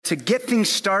to get things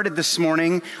started this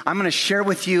morning, I'm going to share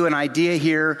with you an idea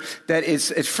here that is,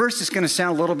 at first it's going to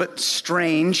sound a little bit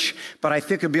strange, but I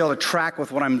think you'll be able to track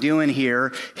with what I'm doing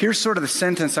here. Here's sort of the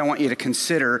sentence I want you to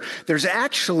consider. There's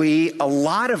actually a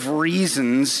lot of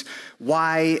reasons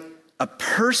why a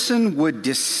person would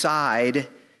decide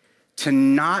to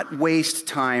not waste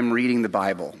time reading the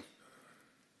Bible.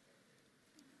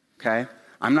 Okay?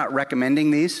 I'm not recommending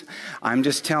these. I'm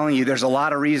just telling you there's a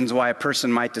lot of reasons why a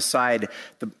person might decide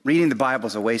reading the Bible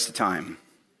is a waste of time.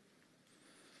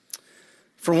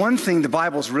 For one thing, the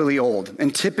Bible's really old.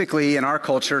 And typically in our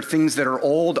culture, things that are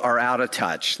old are out of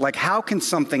touch. Like, how can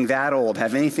something that old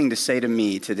have anything to say to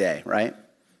me today, right?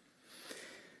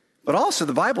 But also,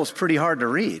 the Bible's pretty hard to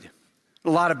read.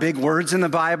 A lot of big words in the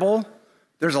Bible.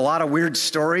 There's a lot of weird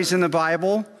stories in the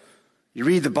Bible. You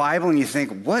read the Bible and you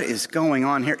think, what is going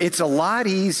on here? It's a lot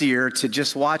easier to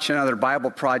just watch another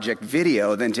Bible Project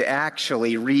video than to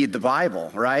actually read the Bible,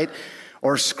 right?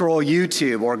 Or scroll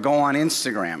YouTube or go on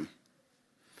Instagram.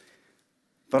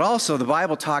 But also, the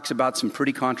Bible talks about some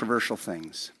pretty controversial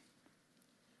things.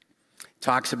 It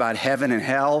talks about heaven and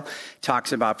hell,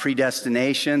 talks about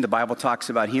predestination. The Bible talks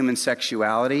about human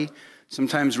sexuality.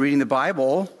 Sometimes reading the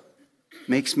Bible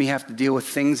makes me have to deal with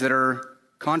things that are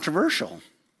controversial.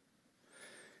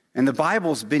 And the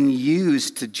Bible's been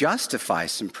used to justify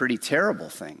some pretty terrible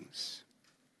things.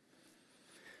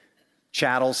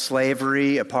 Chattel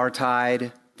slavery,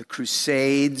 apartheid, the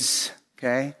Crusades,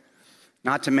 okay?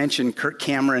 Not to mention Kirk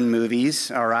Cameron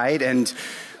movies, all right? And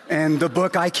the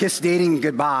book I Kissed Dating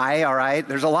Goodbye, all right?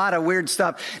 There's a lot of weird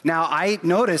stuff. Now,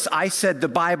 I said the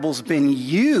Bible's been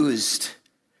used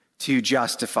to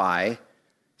justify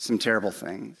some terrible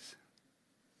things.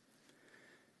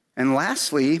 And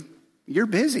lastly, you're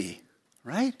busy,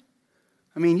 right?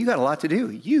 I mean, you got a lot to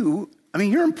do. You're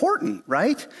important,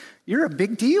 right? You're a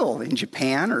big deal in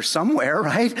Japan or somewhere,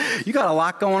 right? You got a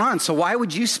lot going on. So why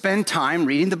would you spend time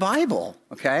reading the Bible,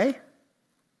 okay?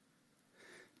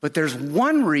 But there's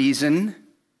one reason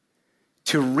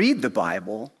to read the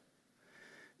Bible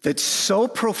that's so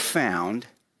profound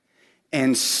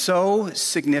and so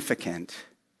significant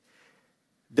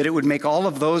that it would make all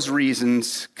of those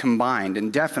reasons combined,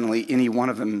 and definitely any one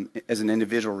of them as an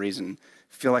individual reason,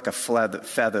 feel like a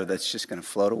feather that's just going to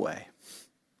float away.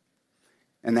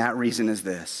 And that reason is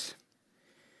this.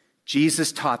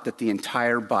 Jesus taught that the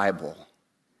entire Bible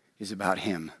is about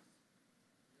him.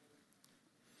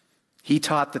 He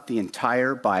taught that the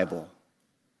entire Bible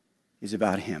is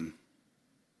about him.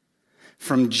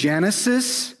 From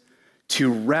Genesis to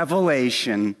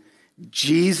Revelation,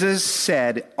 Jesus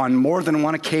said on more than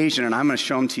one occasion, and I'm going to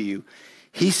show them to you,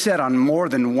 he said on more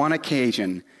than one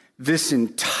occasion, this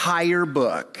entire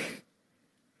book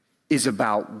is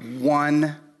about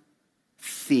one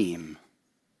theme,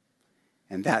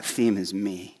 and that theme is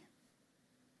me.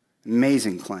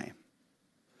 Amazing claim.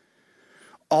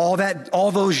 All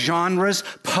those genres,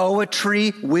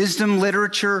 poetry, wisdom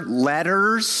literature,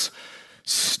 letters,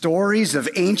 stories of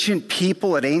ancient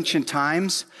people at ancient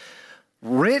times,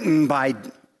 written by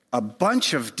a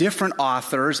bunch of different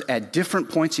authors at different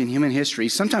points in human history,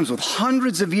 sometimes with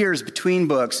hundreds of years between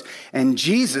books. And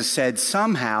Jesus said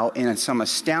somehow, in some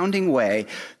astounding way,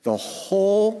 the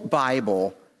whole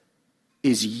Bible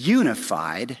is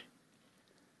unified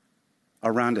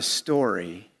around a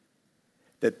story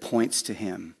that points to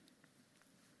him.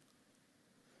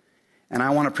 And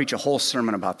I want to preach a whole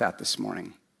sermon about that this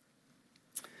morning.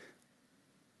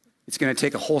 It's going to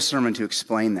take a whole sermon to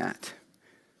explain that.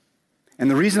 And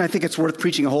the reason I think it's worth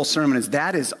preaching a whole sermon is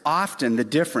that is often the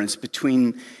difference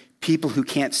between people who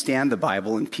can't stand the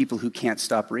Bible and people who can't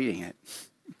stop reading it.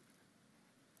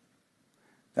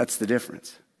 That's the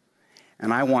difference.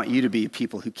 And I want you to be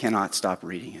people who cannot stop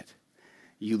reading it.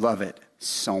 You love it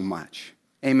so much.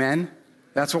 Amen?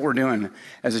 That's what we're doing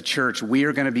as a church. We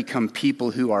are going to become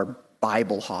people who are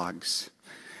Bible hogs.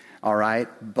 All right?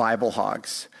 Bible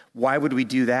hogs. Why would we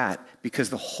do that?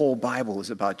 Because the whole Bible is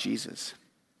about Jesus.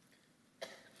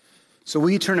 So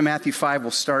will you turn to Matthew 5?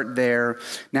 We'll start there.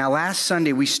 Now, last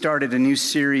Sunday, we started a new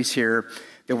series here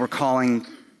that we're calling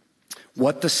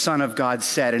What the Son of God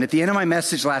Said. And at the end of my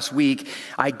message last week,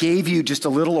 I gave you just a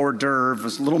little hors d'oeuvre,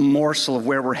 a little morsel of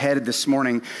where we're headed this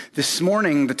morning. This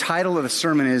morning, the title of the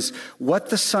sermon is What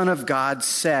the Son of God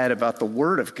Said About the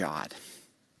Word of God.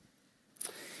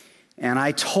 And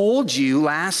I told you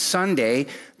last Sunday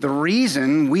the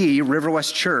reason we, River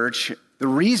West Church, the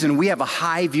reason we have a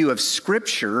high view of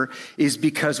Scripture is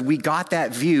because we got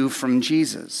that view from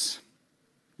Jesus.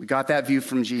 We got that view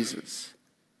from Jesus.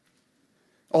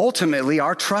 Ultimately,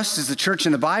 our trust as the church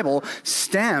in the Bible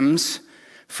stems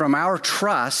from our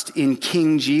trust in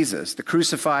King Jesus, the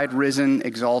crucified, risen,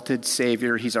 exalted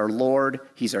Savior. He's our Lord.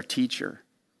 He's our teacher.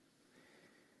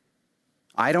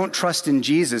 I don't trust in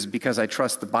Jesus because I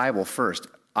trust the Bible first.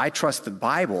 I trust the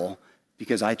Bible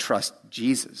because I trust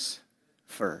Jesus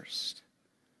first.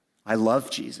 I love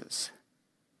Jesus,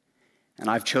 and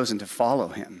I've chosen to follow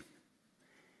him,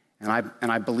 and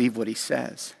I believe what he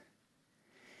says.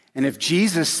 And if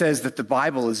Jesus says that the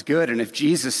Bible is good, and if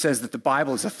Jesus says that the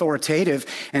Bible is authoritative,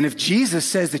 and if Jesus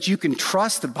says that you can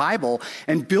trust the Bible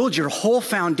and build your whole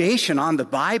foundation on the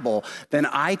Bible, then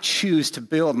I choose to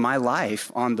build my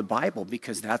life on the Bible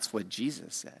because that's what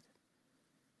Jesus said.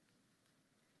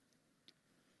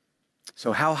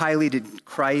 So how highly did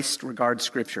Christ regard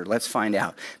Scripture? Let's find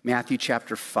out. Matthew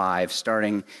chapter 5,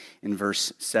 starting in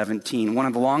verse 17. One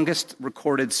of the longest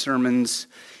recorded sermons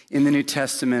in the New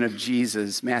Testament of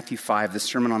Jesus, Matthew 5, the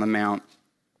Sermon on the Mount.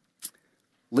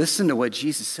 Listen to what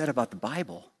Jesus said about the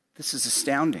Bible. This is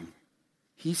astounding.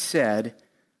 He said,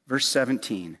 verse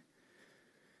 17,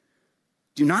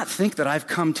 "Do not think that I've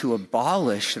come to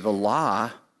abolish the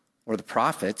law or the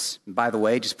prophets." And by the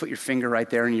way, just put your finger right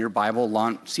there in your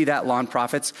Bible. See that, law and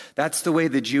prophets? That's the way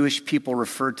the Jewish people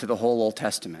referred to the whole Old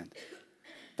Testament.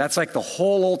 That's like the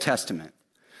whole Old Testament.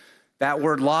 That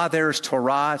word law there is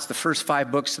Torah. It's the first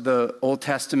 5 books of the Old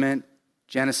Testament: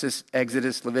 Genesis,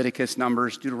 Exodus, Leviticus,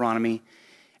 Numbers, Deuteronomy.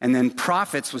 And then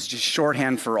prophets was just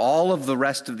shorthand for all of the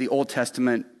rest of the Old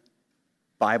Testament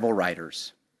Bible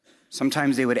writers.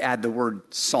 Sometimes they would add the word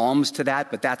Psalms to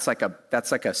that, but that's like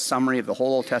a summary of the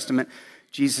whole Old Testament.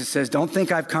 Jesus says, don't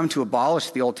think I've come to abolish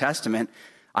the Old Testament.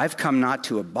 I've come not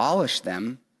to abolish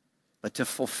them, but to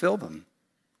fulfill them.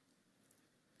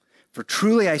 For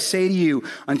truly I say to you,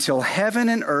 until heaven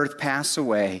and earth pass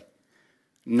away,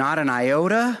 not an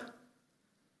iota,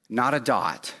 not a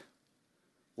dot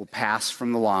will pass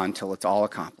from the law until it's all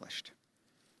accomplished.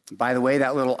 By the way,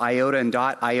 that little iota and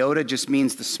dot, iota just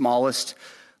means the smallest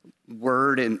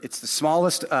word, and it's the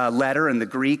smallest letter in the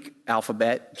Greek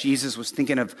alphabet. Jesus was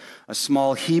thinking of a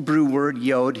small Hebrew word,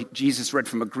 yod. Jesus read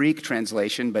from a Greek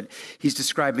translation, but he's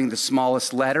describing the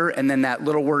smallest letter. And then that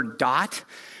little word dot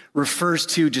refers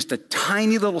to just a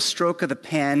tiny little stroke of the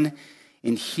pen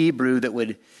in Hebrew that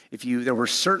would, there were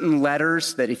certain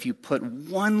letters that if you put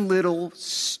one little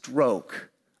stroke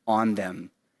on them,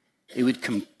 it would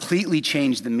completely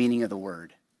change the meaning of the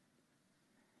word.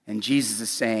 And Jesus is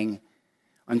saying,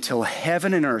 until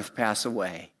heaven and earth pass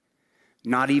away,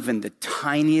 not even the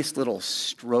tiniest little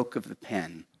stroke of the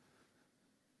pen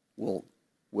will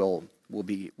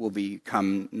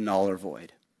become null or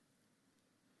void.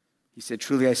 He said,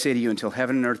 truly I say to you, until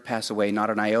heaven and earth pass away, not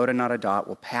an iota, not a dot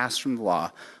will pass from the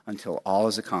law until all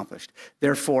is accomplished.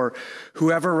 Therefore,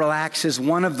 whoever relaxes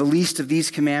one of the least of these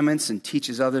commandments and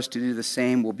teaches others to do the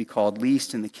same will be called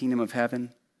least in the kingdom of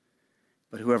heaven.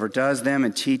 But whoever does them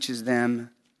and teaches them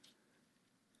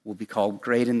will be called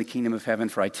great in the kingdom of heaven.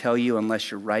 For I tell you,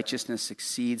 unless your righteousness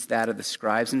exceeds that of the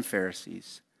scribes and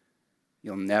Pharisees,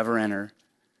 you'll never enter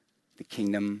the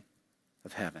kingdom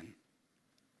of heaven.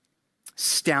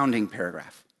 Astounding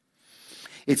paragraph.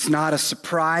 It's not a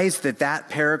surprise that that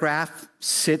paragraph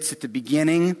sits at the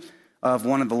beginning of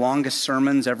one of the longest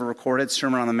sermons ever recorded,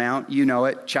 Sermon on the Mount. You know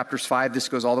it, chapters 5. This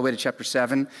goes all the way to chapter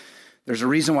 7. There's a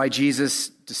reason why Jesus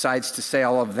decides to say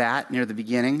all of that near the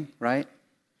beginning, right?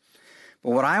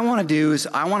 But what I want to do is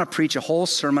I want to preach a whole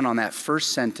sermon on that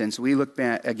first sentence. We look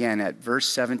back again at verse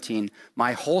 17.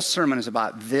 My whole sermon is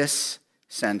about this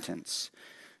sentence.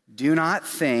 Do not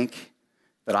think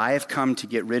that I have come to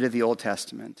get rid of the Old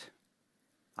Testament.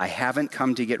 I haven't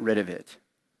come to get rid of it.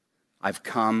 I've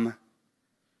come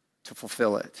to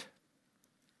fulfill it.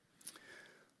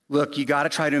 Look, you got to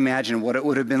try to imagine what it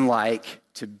would have been like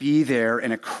to be there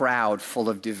in a crowd full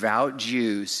of devout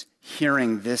Jews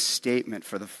hearing this statement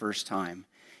for the first time.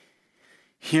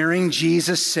 Hearing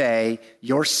Jesus say,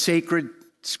 your sacred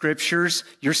scriptures,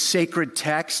 your sacred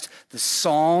text, the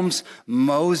Psalms,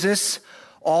 Moses,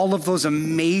 all of those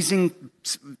amazing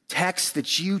texts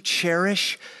that you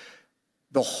cherish,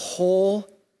 the whole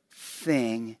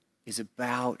thing is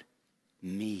about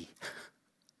me.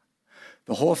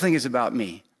 The whole thing is about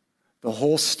me. The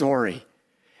whole story.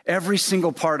 Every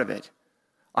single part of it.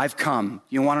 I've come.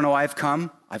 You want to know why I've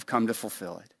come? I've come to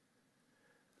fulfill it.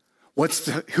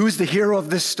 Who's the hero of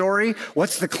this story?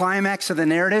 What's the climax of the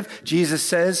narrative? Jesus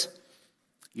says,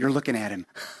 you're looking at him.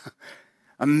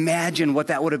 Imagine what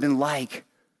that would have been like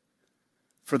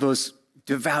for those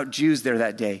devout Jews there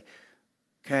that day.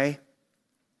 Okay?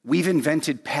 We've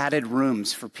invented padded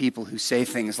rooms for people who say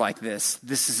things like this.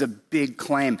 This is a big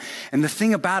claim. And the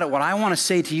thing about it, what I want to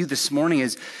say to you this morning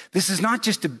is, this is not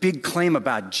just a big claim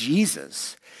about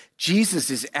Jesus. Jesus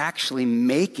is actually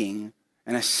making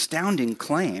an astounding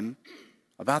claim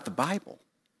about the Bible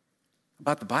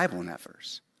in that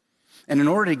verse. And in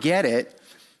order to get it,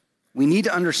 we need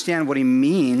to understand what he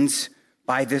means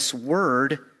by this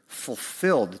word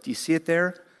fulfilled. Do you see it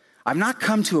there? I've not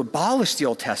come to abolish the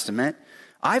Old Testament.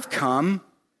 I've come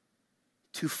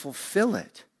to fulfill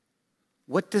it.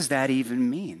 What does that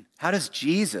even mean? How does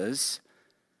Jesus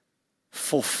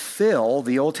fulfill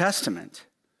the Old Testament?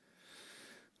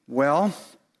 Well,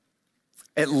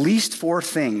 at least 4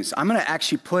 things. I'm going to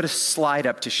actually put a slide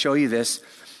up to show you this.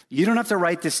 You don't have to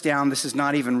write this down. This is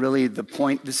not even really the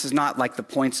point. This is not like the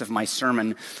points of my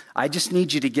sermon. I just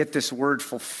need you to get this word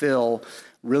fulfill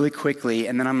really quickly,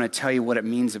 and then I'm going to tell you what it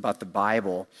means about the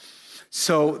Bible.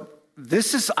 So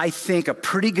this is, I think, a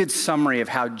pretty good summary of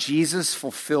how Jesus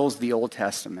fulfills the Old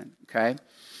Testament, okay?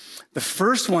 The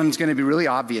first one's going to be really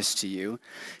obvious to you.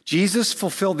 Jesus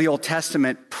fulfilled the Old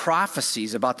Testament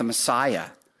prophecies about the Messiah.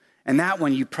 And that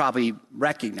one you probably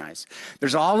recognize.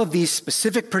 There's all of these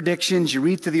specific predictions. You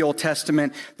read through the Old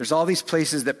Testament. There's all these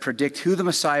places that predict who the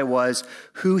Messiah was,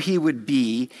 who he would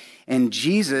be. And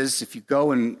Jesus, if you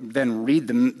go and then read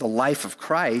the life of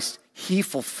Christ, he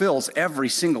fulfills every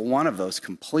single one of those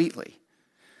completely.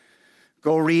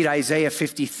 Go read Isaiah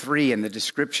 53 and the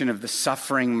description of the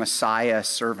suffering Messiah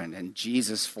servant, and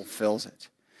Jesus fulfills it.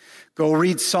 Go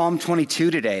read Psalm 22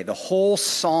 today. The whole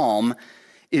psalm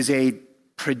is a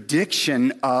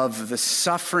prediction of the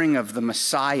suffering of the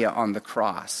Messiah on the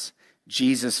cross.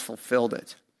 Jesus fulfilled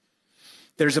it.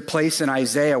 There's a place in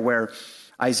Isaiah where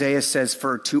Isaiah says,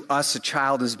 "For to us a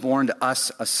child is born, to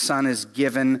us a son is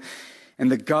given,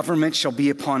 and the government shall be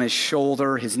upon his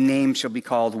shoulder. His name shall be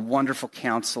called Wonderful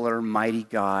Counselor, Mighty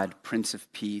God, Prince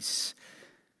of Peace.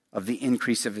 Of the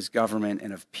increase of his government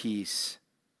and of peace,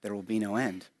 there will be no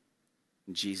end."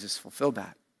 And Jesus fulfilled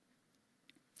that.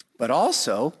 But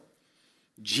also,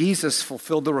 Jesus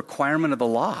fulfilled the requirement of the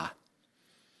law.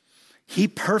 He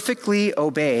perfectly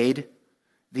obeyed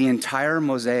the entire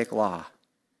Mosaic law.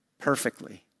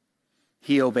 Perfectly.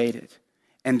 He obeyed it.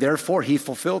 And therefore, he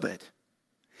fulfilled it.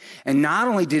 And not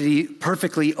only did he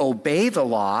perfectly obey the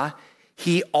law,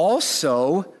 he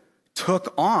also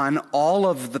took on all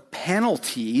of the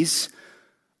penalties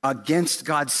against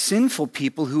God's sinful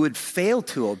people who had failed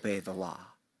to obey the law.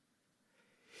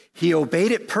 He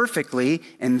obeyed it perfectly,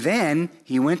 and then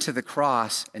he went to the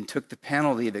cross and took the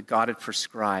penalty that God had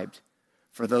prescribed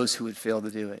for those who had failed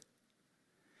to do it.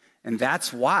 And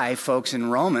that's why, folks, in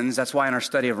Romans, that's why in our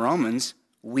study of Romans,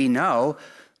 we know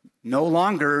no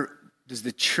longer does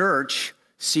the church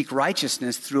seek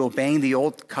righteousness through obeying the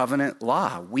old covenant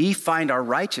law. We find our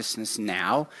righteousness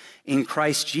now in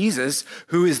Christ Jesus,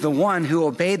 who is the one who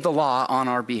obeyed the law on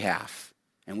our behalf,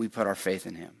 and we put our faith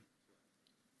in him.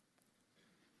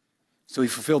 So he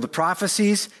fulfilled the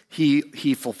prophecies,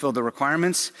 he fulfilled the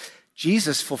requirements.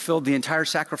 Jesus fulfilled the entire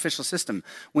sacrificial system.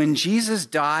 When Jesus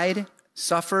died,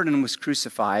 suffered, and was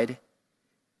crucified,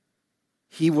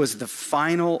 he was the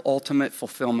final ultimate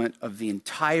fulfillment of the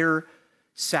entire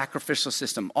sacrificial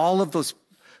system. All of those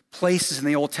places in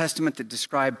the Old Testament that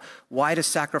describe why to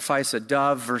sacrifice a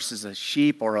dove versus a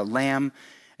sheep or a lamb,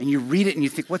 and you read it and you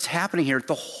think, what's happening here?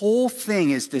 The whole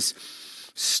thing is this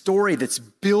story that's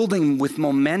building with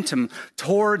momentum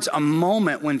towards a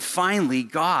moment when finally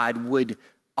God would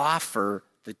offer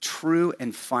the true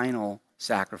and final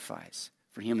sacrifice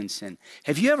for human sin.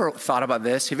 Have you ever thought about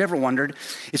this? Have you ever wondered?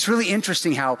 It's really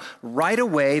interesting how right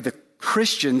away the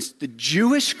Christians, the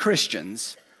Jewish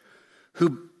Christians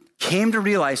who came to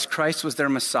realize Christ was their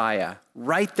Messiah,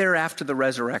 right there after the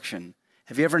resurrection,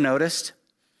 have you ever noticed?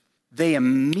 They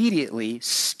immediately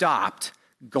stopped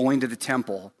going to the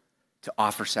temple to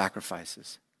offer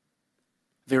sacrifices.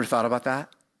 Have you ever thought about that?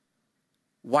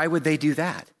 Why would they do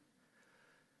that?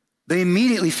 They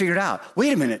immediately figured out,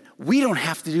 wait a minute, we don't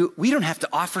have to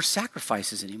offer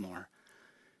sacrifices anymore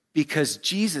because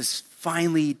Jesus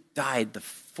finally died the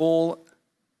full,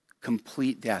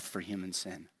 complete death for human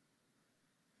sin.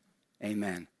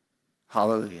 Amen.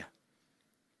 Hallelujah.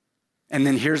 And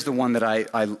then here's the one that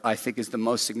I think is the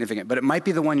most significant, but it might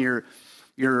be the one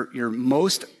you're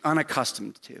most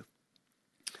unaccustomed to.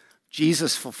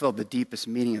 Jesus fulfilled the deepest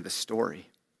meaning of the story.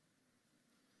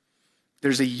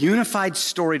 There's a unified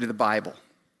story to the Bible,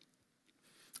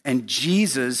 and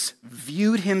Jesus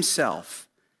viewed himself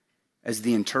as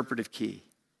the interpretive key.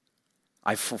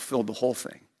 I fulfilled the whole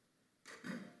thing.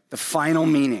 The final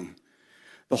meaning,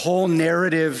 the whole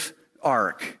narrative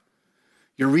arc.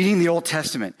 You're reading the Old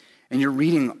Testament, and you're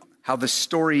reading how the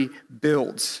story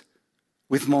builds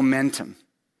with momentum.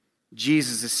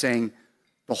 Jesus is saying,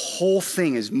 the whole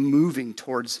thing is moving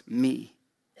towards me.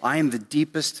 I am the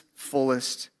deepest,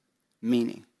 fullest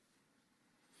meaning.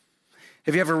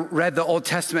 Have you ever read the Old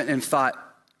Testament and thought,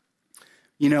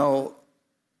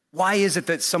 why is it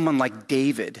that someone like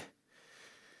David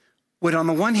would on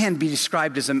the one hand be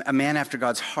described as a man after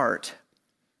God's heart,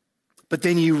 but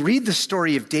then you read the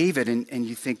story of David and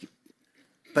you think,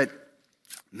 but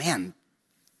man,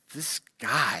 this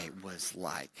guy was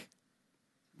like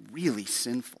really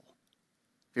sinful.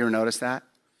 Have you ever noticed that?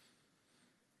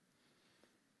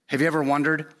 Have you ever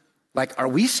wondered, are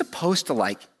we supposed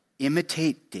to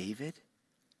imitate David?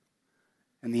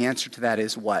 And the answer to that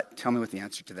is what? Tell me what the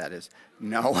answer to that is.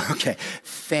 No? Okay.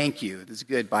 Thank you. This is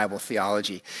good Bible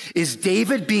theology. Is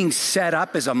David being set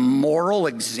up as a moral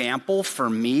example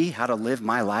for me, how to live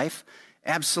my life?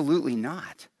 Absolutely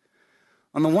not.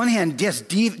 On the one hand, yes,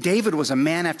 David was a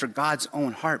man after God's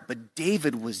own heart, but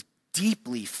David was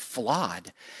deeply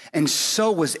flawed. And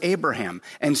so was Abraham,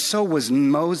 and so was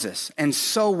Moses, and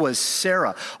so was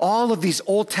Sarah. All of these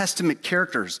Old Testament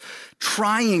characters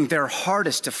trying their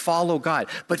hardest to follow God,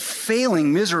 but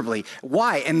failing miserably.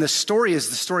 Why? And the story, as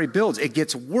the story builds, it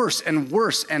gets worse and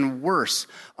worse and worse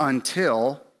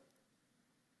until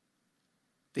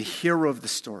the hero of the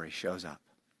story shows up.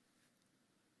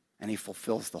 And he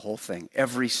fulfills the whole thing.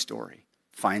 Every story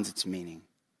finds its meaning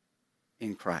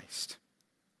in Christ.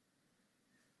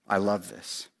 I love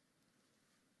this.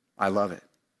 I love it.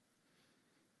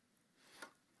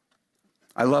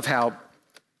 I love how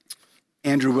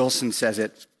Andrew Wilson says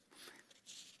it.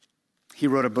 He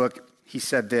wrote a book. He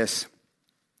said this.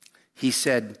 He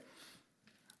said,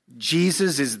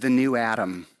 Jesus is the new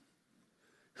Adam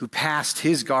who passed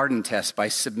his garden test by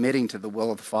submitting to the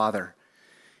will of the Father.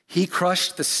 He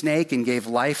crushed the snake and gave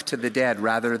life to the dead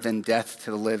rather than death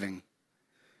to the living.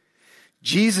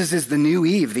 Jesus is the new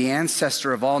Eve, the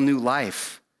ancestor of all new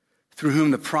life, through whom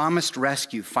the promised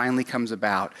rescue finally comes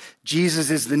about.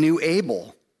 Jesus is the new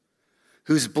Abel,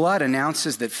 whose blood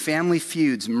announces that family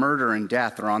feuds, murder, and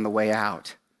death are on the way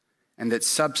out, and that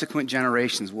subsequent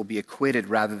generations will be acquitted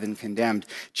rather than condemned.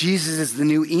 Jesus is the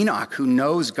new Enoch, who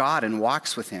knows God and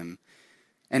walks with him,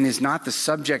 and is not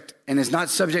subject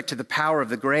to the power of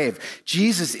the grave.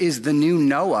 Jesus is the new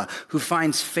Noah, who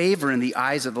finds favor in the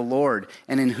eyes of the Lord,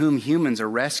 and in whom humans are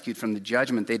rescued from the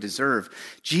judgment they deserve.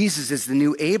 Jesus is the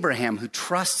new Abraham, who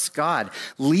trusts God,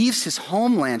 leaves his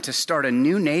homeland to start a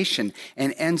new nation,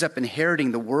 and ends up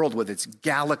inheriting the world with its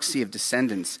galaxy of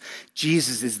descendants.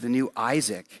 Jesus is the new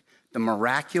Isaac, the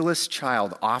miraculous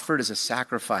child offered as a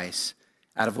sacrifice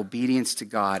out of obedience to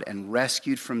God and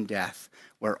rescued from death,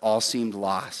 where all seemed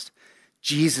lost.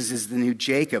 Jesus is the new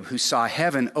Jacob, who saw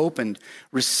heaven opened,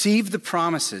 received the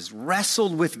promises,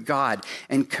 wrestled with God,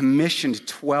 and commissioned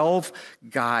 12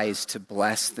 guys to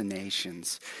bless the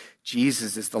nations.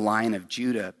 Jesus is the Lion of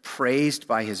Judah, praised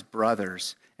by his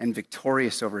brothers and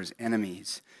victorious over his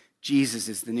enemies. Jesus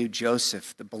is the new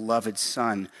Joseph, the beloved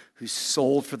son, who's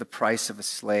sold for the price of a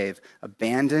slave,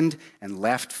 abandoned and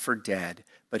left for dead,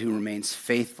 but who remains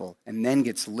faithful and then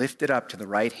gets lifted up to the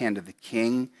right hand of the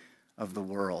King of the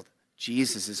world.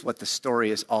 Jesus is what the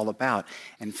story is all about.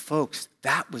 And folks,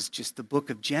 that was just the book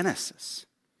of Genesis.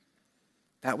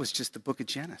 That was just the book of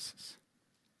Genesis.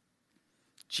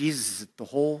 Jesus is the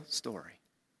whole story.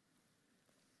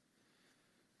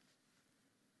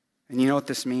 And you know what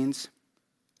this means?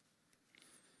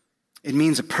 It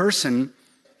means a person,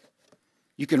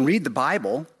 you can read the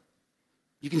Bible,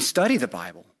 you can study the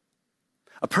Bible.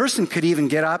 A person could even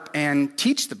get up and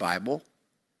teach the Bible,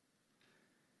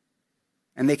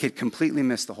 and they could completely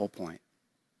miss the whole point.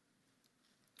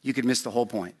 You could miss the whole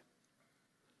point.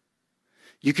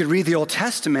 You could read the Old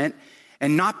Testament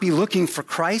and not be looking for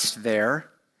Christ there.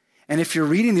 And if you're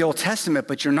reading the Old Testament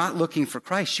but you're not looking for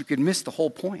Christ, you could miss the whole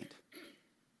point.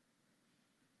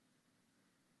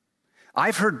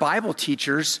 I've heard Bible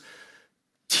teachers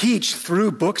teach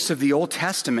through books of the Old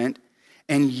Testament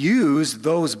and use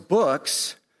those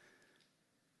books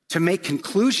to make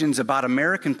conclusions about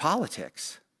American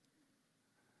politics.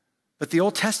 But the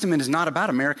Old Testament is not about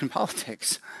American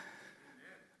politics.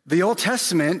 The Old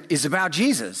Testament is about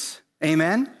Jesus.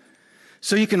 Amen?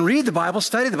 So you can read the Bible,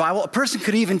 study the Bible. A person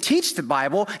could even teach the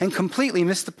Bible and completely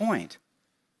miss the point.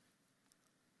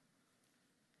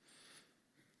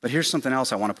 But here's something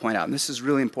else I want to point out, and this is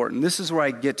really important. This is where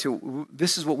I get to,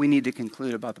 this is what we need to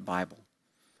conclude about the Bible.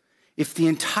 If the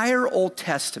entire Old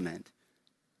Testament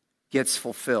gets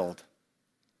fulfilled,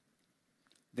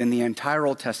 then the entire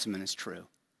Old Testament is true.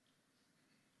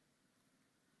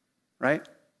 Right?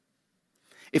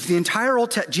 If the entire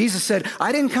Jesus said,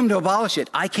 I didn't come to abolish it,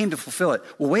 I came to fulfill it.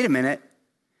 Well, wait a minute.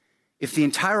 If the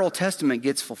entire Old Testament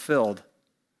gets fulfilled,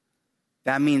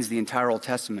 that means the entire Old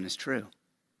Testament is true.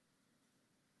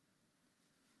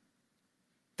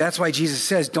 That's why Jesus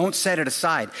says, don't set it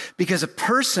aside. Because a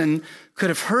person could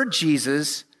have heard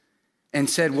Jesus and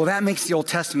said, well, that makes the Old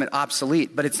Testament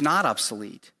obsolete, but it's not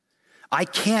obsolete. I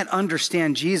can't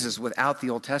understand Jesus without the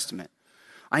Old Testament.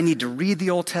 I need to read the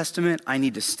Old Testament. I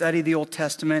need to study the Old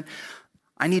Testament.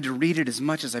 I need to read it as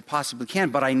much as I possibly can,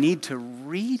 but I need to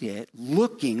read it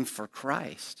looking for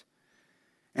Christ.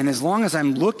 And as long as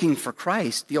I'm looking for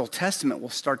Christ, the Old Testament will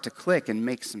start to click and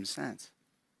make some sense.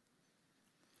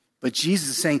 But Jesus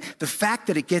is saying the fact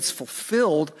that it gets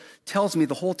fulfilled tells me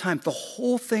the whole time the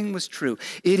whole thing was true.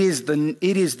 It is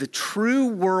the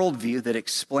true worldview that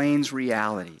explains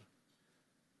reality.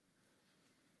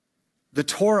 The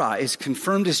Torah is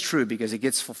confirmed as true because it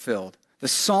gets fulfilled. The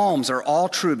Psalms are all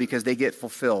true because they get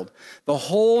fulfilled. The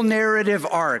whole narrative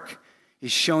arc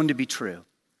is shown to be true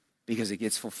because it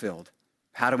gets fulfilled.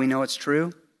 How do we know it's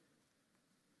true?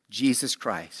 Jesus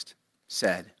Christ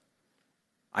said,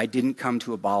 I didn't come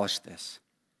to abolish this.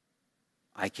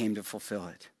 I came to fulfill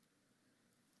it.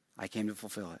 I came to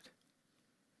fulfill it.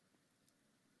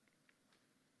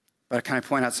 But can I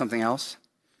point out something else?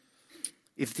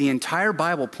 If the entire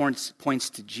Bible points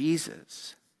to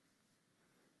Jesus,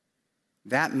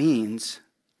 that means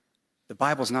the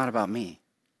Bible's not about me.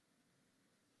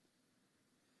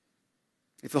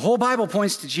 If the whole Bible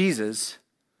points to Jesus,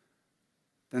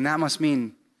 then that must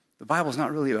mean the Bible's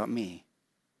not really about me.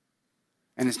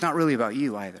 And it's not really about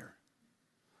you either.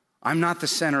 I'm not the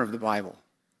center of the Bible.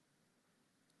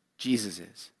 Jesus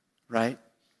is, right?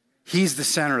 He's the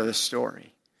center of the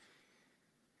story.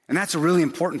 And that's a really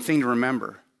important thing to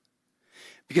remember.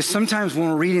 Because sometimes when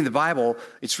we're reading the Bible,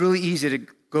 it's really easy to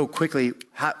go quickly,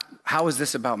 how is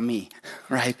this about me,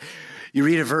 right? You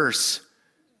read a verse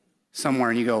somewhere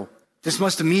and you go, this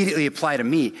must immediately apply to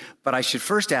me. But I should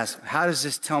first ask, how does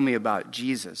this tell me about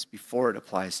Jesus before it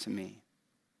applies to me,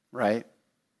 right?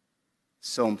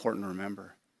 So important to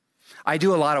remember. I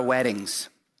do a lot of weddings.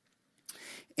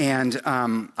 And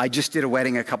I just did a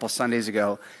wedding a couple Sundays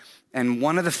ago. And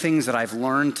one of the things that I've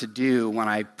learned to do when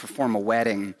I perform a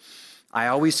wedding, I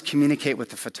always communicate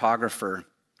with the photographer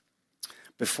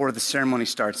before the ceremony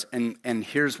starts. And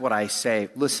here's what I say.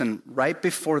 Listen, right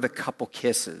before the couple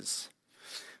kisses,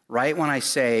 right when I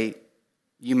say,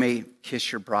 you may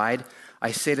kiss your bride,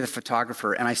 I say to the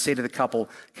photographer and I say to the couple,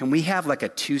 can we have like a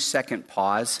 2-second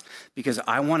pause? Because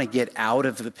I want to get out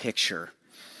of the picture,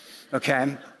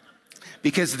 okay?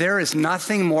 Because there is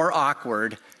nothing more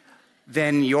awkward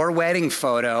than your wedding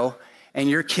photo and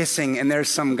you're kissing and there's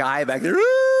some guy back there,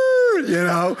 you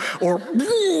know, or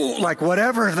like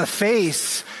whatever the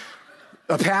face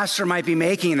a pastor might be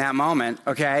making in that moment,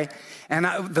 okay? And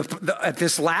at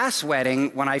this last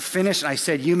wedding, when I finished, and I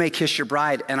said, you may kiss your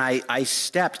bride, and I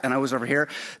stepped, and I was over here,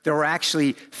 there were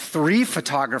actually 3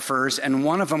 photographers, and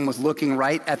one of them was looking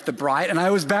right at the bride, and I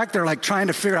was back there like trying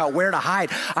to figure out where to hide.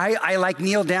 I like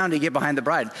kneeled down to get behind the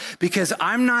bride, because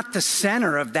I'm not the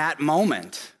center of that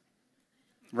moment,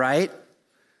 right?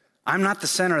 I'm not the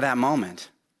center of that moment.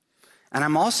 And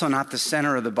I'm also not the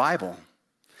center of the Bible.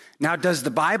 Now, does the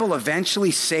Bible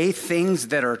eventually say things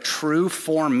that are true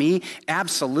for me?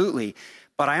 Absolutely.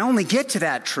 But I only get to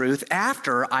that truth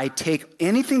after I take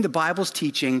anything the Bible's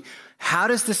teaching, how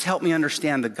does this help me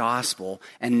understand the gospel?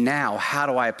 And now, how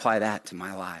do I apply that to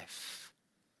my life?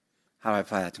 How do I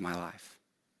apply that to my life?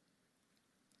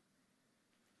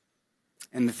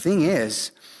 And the thing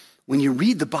is, when you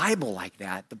read the Bible like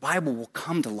that, the Bible will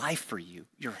come to life for you.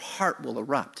 Your heart will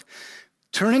erupt.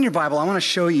 Turn in your Bible. I want to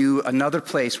show you another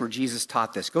place where Jesus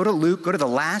taught this. Go to Luke. Go to the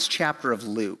last chapter of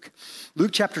Luke.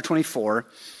 Luke chapter 24.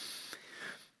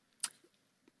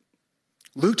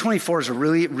 Luke 24 is a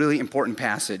really, really important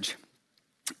passage.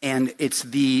 And it's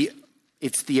the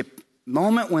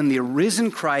moment when the risen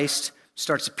Christ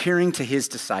starts appearing to his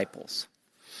disciples.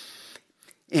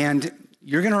 And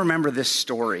you're going to remember this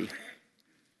story.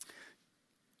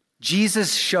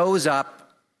 Jesus shows up.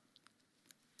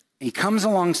 He comes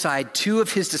alongside 2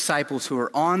 of his disciples who are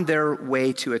on their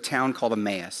way to a town called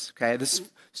Emmaus. Okay, this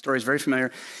story is very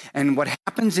familiar. And what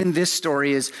happens in this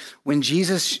story is when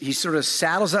Jesus, he sort of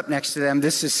saddles up next to them.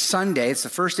 This is Sunday. It's the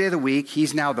first day of the week.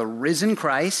 He's now the risen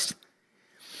Christ.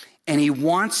 And he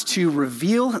wants to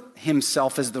reveal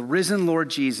himself as the risen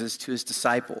Lord Jesus to his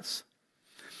disciples.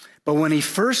 But when he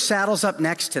first saddles up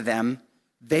next to them,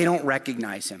 they don't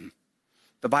recognize him.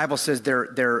 The Bible says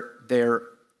their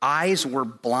eyes were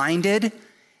blinded,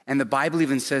 and the Bible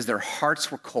even says their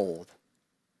hearts were cold.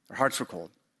 Their hearts were cold.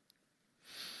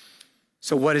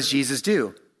 So what does Jesus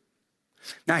do?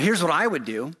 Now, here's what I would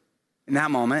do in that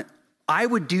moment. I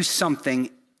would do something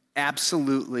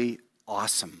absolutely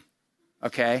awesome,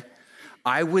 okay?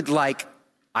 I would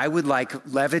I would like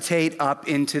levitate up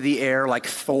into the air like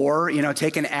Thor,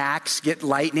 take an axe, get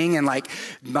lightning, and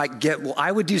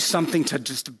I would do something to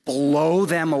just blow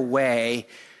them away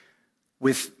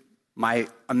with my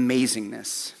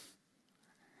amazingness.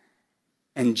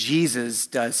 And Jesus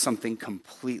does something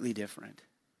completely different.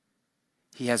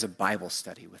 He has a Bible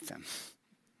study with them.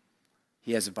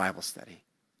 He has a Bible study.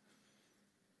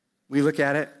 We look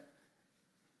at it,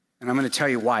 and I'm going to tell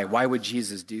you why. Why would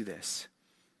Jesus do this?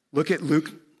 Look at Luke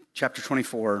chapter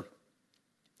 24,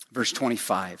 verse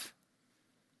 25.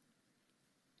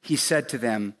 He said to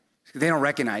them, they don't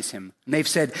recognize him. And they've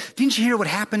said, didn't you hear what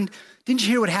happened? Didn't you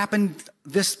hear what happened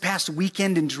this past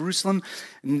weekend in Jerusalem?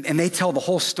 And they tell the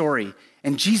whole story.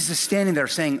 And Jesus is standing there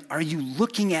saying, are you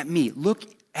looking at me? Look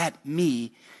at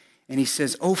me. And he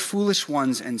says, oh, foolish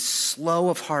ones and slow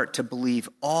of heart to believe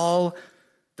all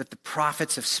that the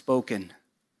prophets have spoken.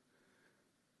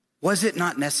 Was it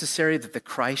not necessary that the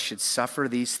Christ should suffer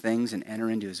these things and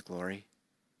enter into his glory?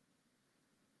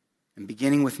 And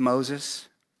beginning with Moses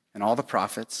and all the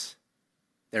prophets,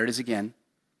 there it is again,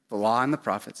 the law and the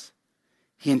prophets,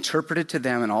 he interpreted to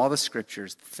them in all the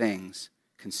scriptures the things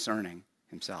concerning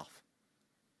himself.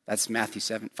 That's Matthew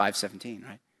 5:17,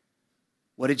 right?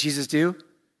 What did Jesus do?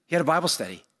 He had a Bible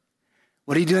study.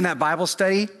 What did he do in that Bible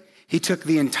study? He took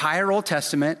the entire Old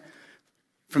Testament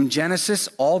from Genesis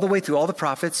all the way through all the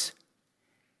prophets,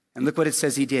 and look what it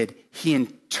says he did. He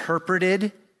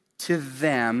interpreted to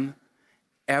them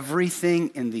everything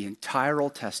in the entire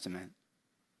Old Testament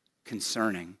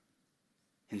concerning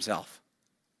himself.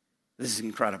 This is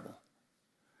incredible.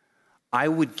 I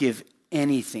would give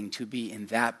anything to be in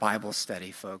that Bible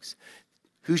study, folks.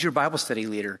 Who's your Bible study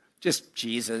leader? Just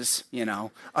Jesus,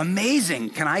 Amazing.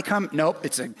 Can I come? Nope,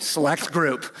 it's a select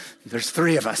group. There's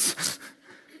 3 of us.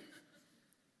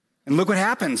 And look what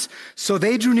happens. So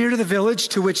they drew near to the village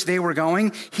to which they were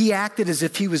going. He acted as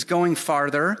if he was going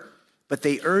farther, but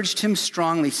they urged him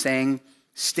strongly, saying,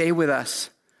 stay with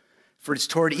us, for it's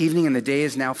toward evening and the day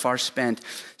is now far spent.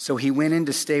 So he went in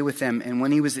to stay with them, and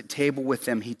when he was at table with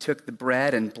them, he took the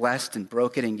bread and blessed and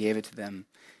broke it and gave it to them.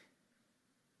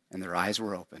 And their eyes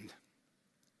were opened,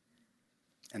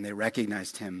 and they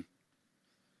recognized him,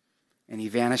 and he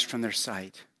vanished from their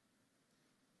sight.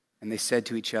 And they said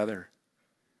to each other,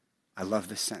 I love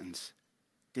this sentence,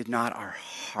 did not our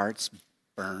hearts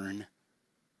burn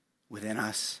within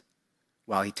us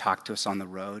while he talked to us on the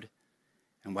road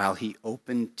and while he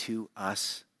opened to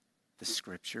us the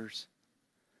scriptures?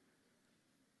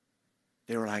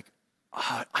 They were like,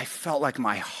 oh, I felt like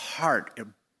my heart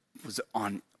was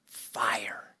on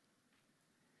fire.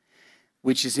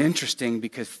 Which is interesting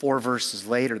because 4 verses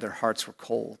later, their hearts were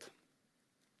cold.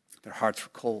 Their hearts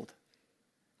were cold.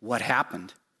 What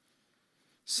happened?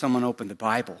 Someone opened the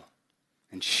Bible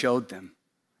and showed them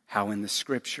how in the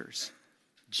scriptures,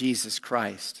 Jesus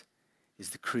Christ is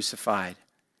the crucified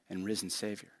and risen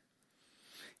Savior.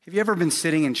 Have you ever been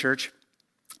sitting in church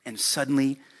and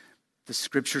suddenly the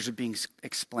scriptures are being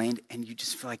explained and you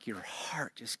just feel like your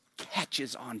heart just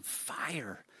catches on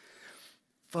fire?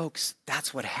 Folks,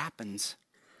 that's what happens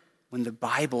when the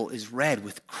Bible is read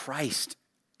with Christ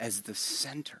as the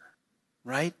center,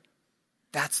 right?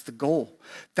 That's the goal.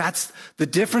 That's the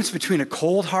difference between a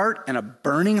cold heart and a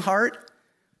burning heart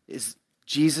is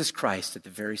Jesus Christ at the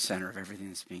very center of everything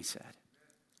that's being said.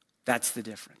 That's the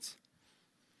difference.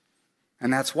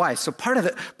 And that's why. So part of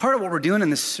what we're doing in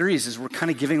this series is we're kind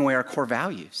of giving away our core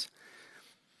values.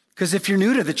 Because if you're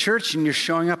new to the church and you're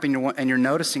showing up and you're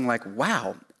noticing like,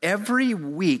 wow, every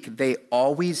week they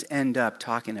always end up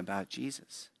talking about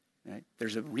Jesus. Right?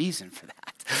 There's a reason for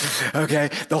that, okay?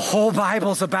 The whole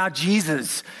Bible's about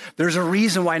Jesus. There's a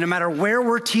reason why no matter where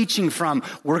we're teaching from,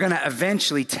 we're going to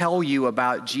eventually tell you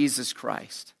about Jesus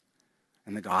Christ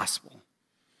and the gospel.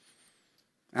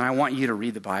 And I want you to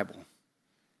read the Bible.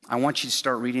 I want you to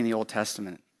start reading the Old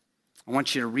Testament. I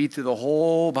want you to read through the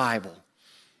whole Bible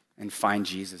and find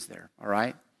Jesus there, all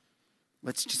right?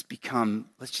 Let's just become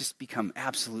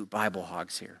absolute Bible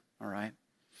hogs here, all right?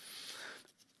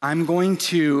 I'm going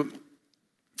to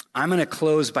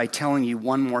close by telling you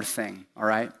one more thing, all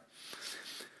right?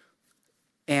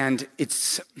 And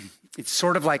it's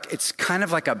kind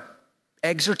of like a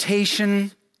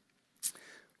exhortation,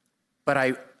 but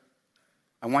I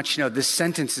want you to know this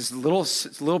sentence is a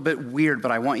little bit weird, but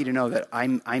I want you to know that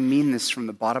I mean this from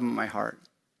the bottom of my heart.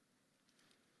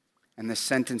 And the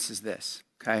sentence is this,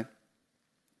 okay?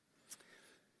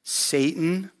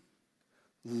 Satan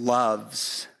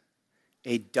loves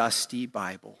a dusty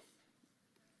Bible.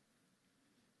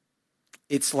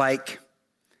 It's like,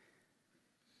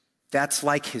 that's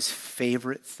like his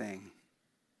favorite thing,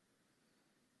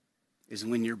 is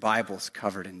when your Bible's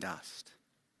covered in dust.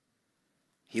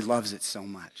 He loves it so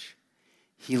much.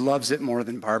 He loves it more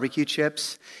than barbecue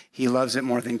chips. He loves it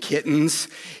more than kittens.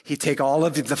 He take all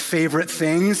of the favorite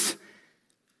things.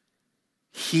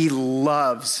 He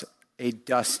loves a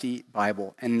dusty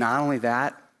Bible. And not only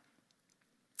that,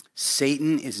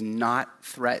 Satan is not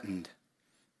threatened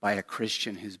by a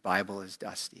Christian whose Bible is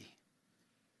dusty.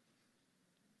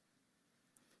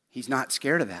 He's not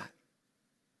scared of that.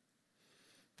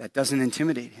 That doesn't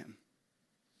intimidate him.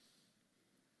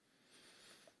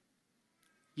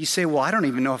 You say, well, I don't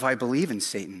even know if I believe in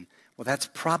Satan. Well, that's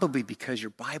probably because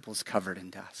your Bible's covered in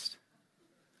dust.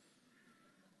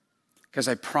 Because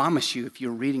I promise you, if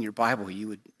you're reading your Bible, you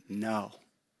would know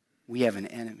we have an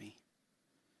enemy.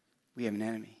 We have an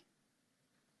enemy.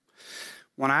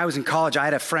 When I was in college, I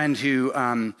had a friend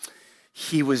who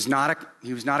he was not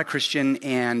a Christian,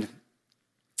 and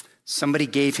somebody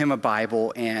gave him a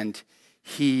Bible, and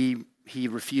he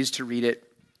refused to read it.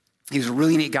 He was a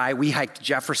really neat guy. We hiked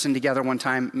Jefferson together one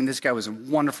time. I mean, this guy was a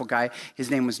wonderful guy.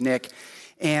 His name was Nick,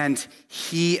 and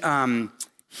he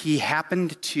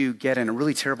happened to get in a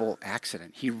really terrible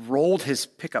accident. He rolled his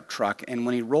pickup truck, and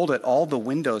when he rolled it, all the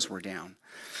windows were down.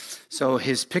 So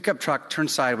his pickup truck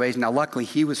turned sideways. Now, luckily,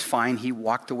 he was fine. He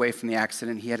walked away from the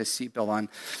accident. He had his seatbelt on.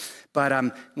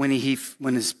 But when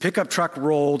his pickup truck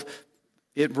rolled,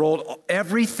 it rolled.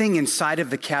 Everything inside of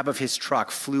the cab of his truck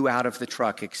flew out of the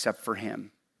truck except for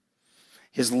him.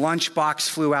 His lunchbox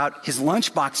flew out. His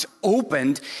lunchbox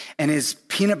opened, and his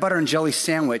peanut butter and jelly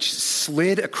sandwich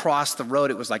slid across the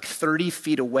road. It was like 30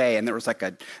 feet away, and there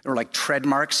were like tread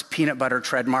marks, peanut butter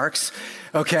tread marks,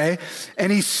 okay? And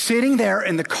he's sitting there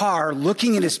in the car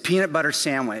looking at his peanut butter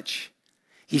sandwich.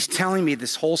 He's telling me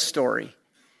this whole story.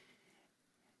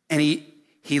 And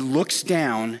he looks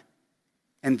down,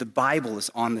 and the Bible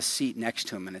is on the seat next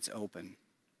to him, and it's open.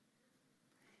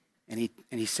 And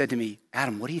he said to me,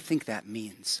 Adam, what do you think that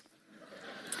means?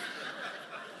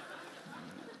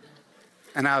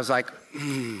 And I was like,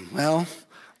 well,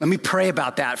 let me pray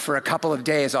about that for a couple of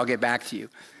days. I'll get back to you.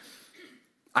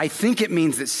 I think it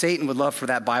means that Satan would love for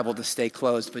that Bible to stay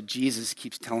closed, but Jesus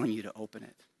keeps telling you to open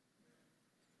it.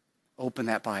 Open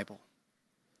that Bible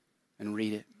and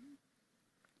read it.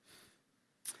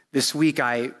 This week,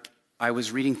 I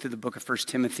was reading through the book of 1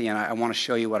 Timothy, and I want to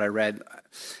show you what I read.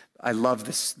 I love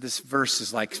this. This verse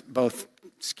is like both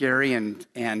scary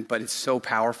but it's so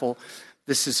powerful.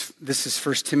 This is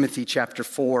 1 Timothy chapter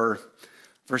 4,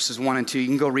 verses 1 and 2. You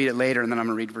can go read it later, and then I'm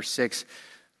going to read verse 6.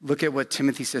 Look at what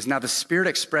Timothy says. Now the Spirit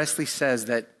expressly says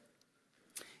that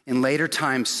in later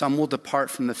times some will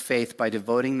depart from the faith by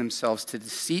devoting themselves to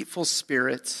deceitful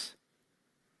spirits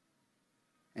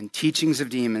and teachings of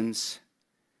demons,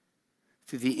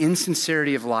 through the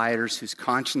insincerity of liars whose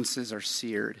consciences are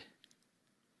seared.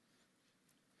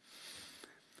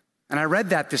 And I read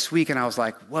that this week, and I was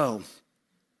like, whoa.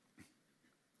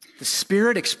 The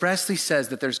Spirit expressly says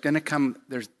that there's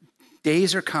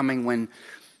days are coming when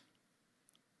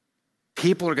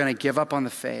people are going to give up on the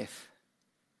faith.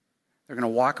 They're going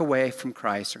to walk away from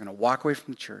Christ. They're going to walk away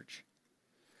from the church.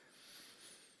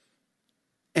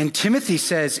 And Timothy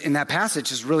says in that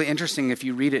passage, is really interesting if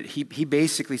you read it, he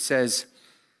basically says,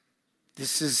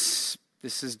 this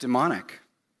is demonic.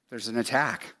 There's an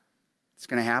attack. It's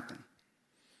going to happen.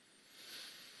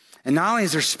 And not only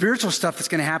is there spiritual stuff that's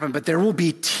going to happen, but there will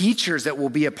be teachers that will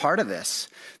be a part of this.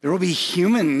 There will be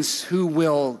humans who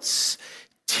will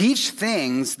teach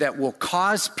things that will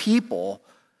cause people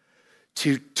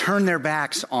to turn their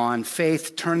backs on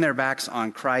faith, turn their backs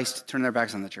on Christ, turn their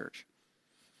backs on the church.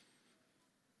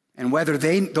 And whether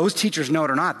those teachers know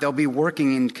it or not, they'll be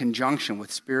working in conjunction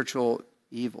with spiritual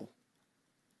evil.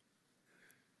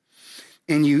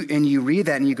 And you read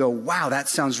that and you go, wow, that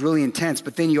sounds really intense.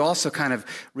 But then you also kind of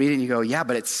read it and you go, yeah,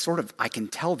 but it's sort of, I can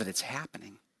tell that it's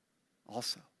happening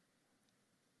also.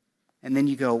 And then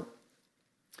you go,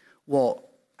 well,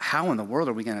 how in the world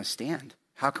are we going to stand?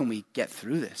 How can we get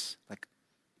through this? Like,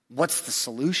 what's the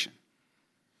solution?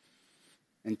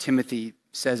 And Timothy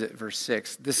says it, verse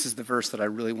 6. This is the verse that I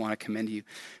really want to commend to you.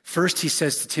 First, he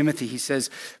says to Timothy, he says,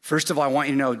 first of all, I want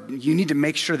you to know, you need to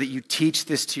make sure that you teach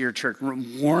this to your church.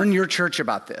 Warn your church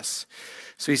about this.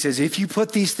 So he says, if you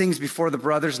put these things before the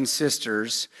brothers and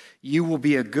sisters, you will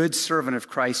be a good servant of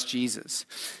Christ Jesus.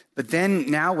 But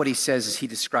then now what he says is he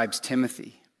describes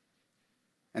Timothy.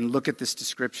 And look at this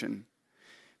description.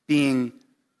 Being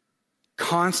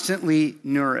constantly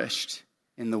nourished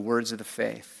in the words of the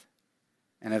faith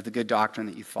and of the good doctrine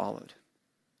that you followed.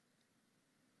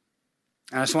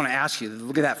 And I just want to ask you,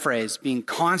 look at that phrase, being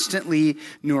constantly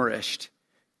nourished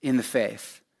in the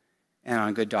faith and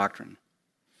on good doctrine.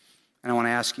 And I want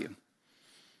to ask you,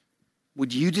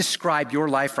 would you describe your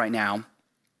life right now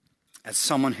as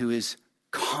someone who is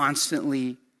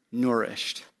constantly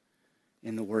nourished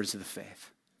in the words of the faith.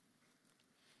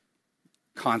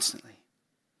 Constantly.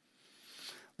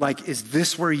 Like, is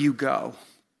this where you go?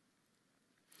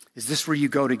 Is this where you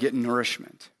go to get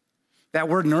nourishment? That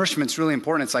word nourishment is really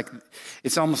important.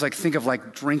 It's almost like, think of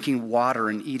like drinking water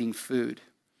and eating food.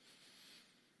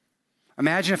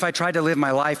 Imagine if I tried to live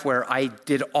my life where I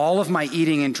did all of my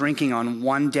eating and drinking on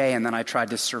one day and then I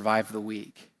tried to survive the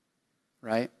week,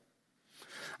 right?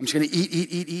 I'm just going to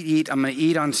eat. I'm going to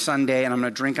eat on Sunday and I'm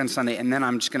going to drink on Sunday and then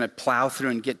I'm just going to plow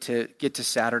through and get to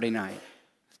Saturday night.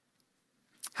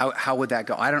 How would that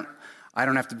go? I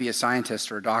don't have to be a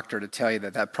scientist or a doctor to tell you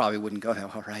that probably wouldn't go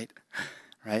that well, right?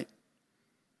 Right?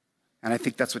 And I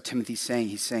think that's what Timothy's saying.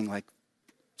 He's saying, like,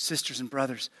 sisters and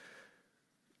brothers,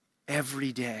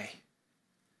 every day,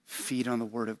 feed on the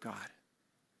Word of God.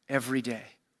 Every day,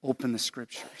 open the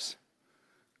Scriptures.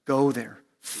 Go there.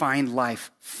 Find life.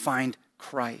 Find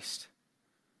Christ.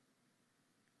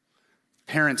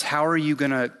 Parents, how are you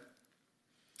going to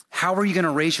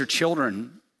raise your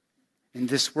children in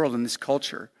this world, in this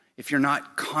culture, if you're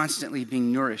not constantly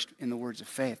being nourished in the words of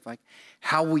faith? Like,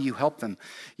 how will you help them?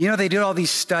 You know, they did all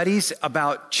these studies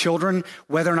about children,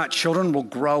 whether or not children will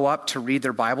grow up to read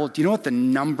their Bible. Do you know what the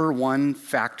number one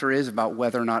factor is about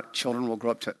whether or not children will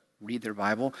grow up to read their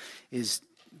Bible? Is,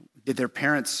 did their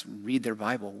parents read their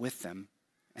Bible with them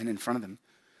and in front of them?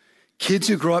 Kids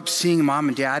who grow up seeing mom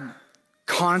and dad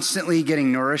constantly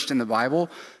getting nourished in the Bible,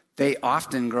 they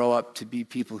often grow up to be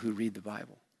people who read the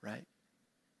Bible, right?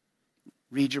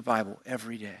 Read your Bible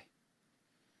every day.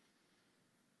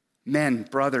 Men,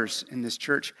 brothers in this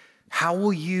church, how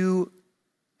will you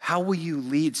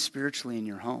lead spiritually in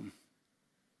your home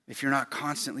if you're not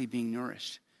constantly being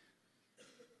nourished?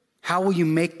 How will you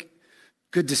make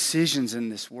good decisions in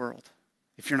this world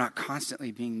if you're not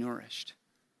constantly being nourished?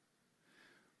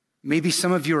 Maybe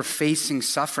some of you are facing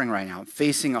suffering right now,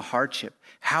 facing a hardship.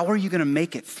 How are you going to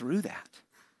make it through that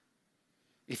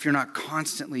if you're not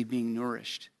constantly being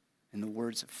nourished in the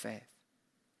words of faith?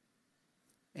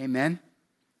 Amen?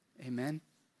 Amen?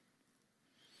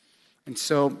 And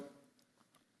so,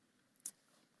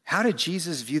 how did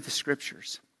Jesus view the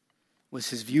Scriptures? Was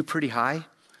his view pretty high?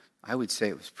 I would say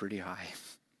it was pretty high.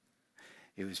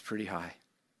 It was pretty high.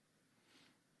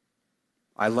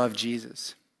 I love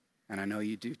Jesus, and I know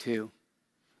you do too.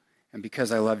 And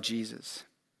because I love Jesus,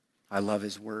 I love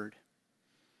his word.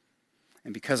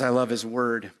 And because I love his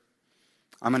word,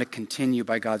 I'm going to continue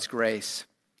by God's grace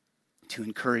to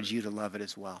encourage you to love it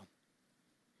as well.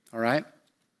 All right?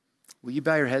 Will you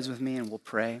bow your heads with me and we'll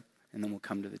pray and then we'll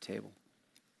come to the table.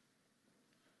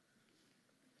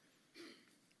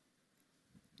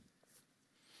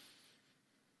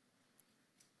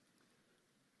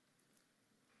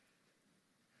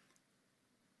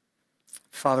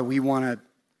 Father, we want to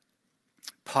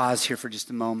pause here for just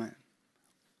a moment.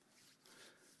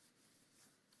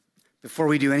 Before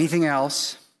we do anything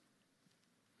else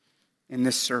in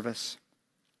this service,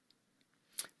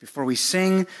 before we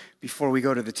sing, before we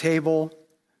go to the table,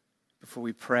 before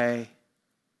we pray,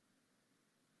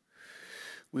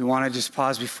 we want to just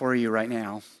pause before you right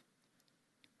now.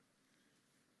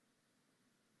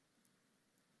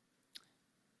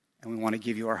 And we want to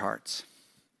give you our hearts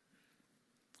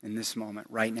in this moment,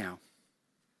 right now.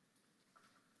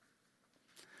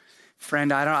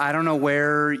 Friend, I don't know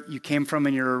where you came from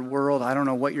in your world. I don't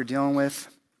know what you're dealing with.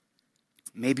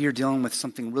 Maybe you're dealing with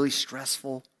something really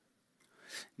stressful.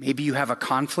 Maybe you have a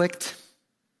conflict.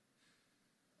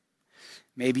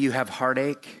 Maybe you have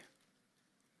heartache.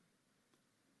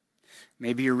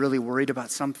 Maybe you're really worried about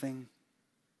something.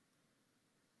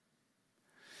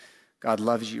 God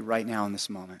loves you right now in this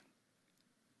moment.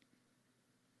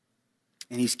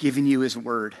 And he's given you his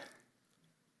word.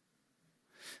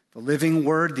 The living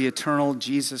word, the eternal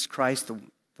Jesus Christ, the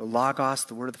Logos,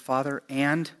 the word of the Father,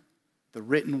 and the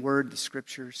written word, the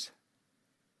Scriptures.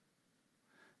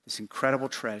 This incredible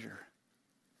treasure.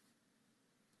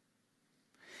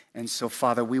 And so,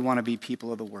 Father, we want to be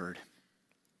people of the word.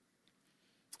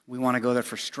 We want to go there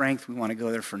for strength. We want to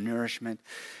go there for nourishment.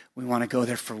 We want to go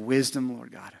there for wisdom,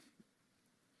 Lord God.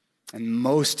 And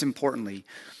most importantly,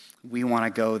 we want to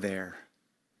go there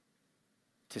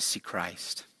to see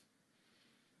Christ.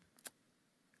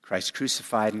 Christ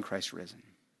crucified and Christ risen.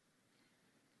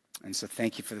 And so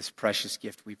thank you for this precious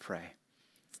gift, we pray.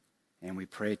 And we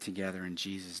pray together in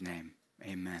Jesus' name.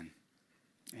 Amen.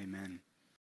 Amen.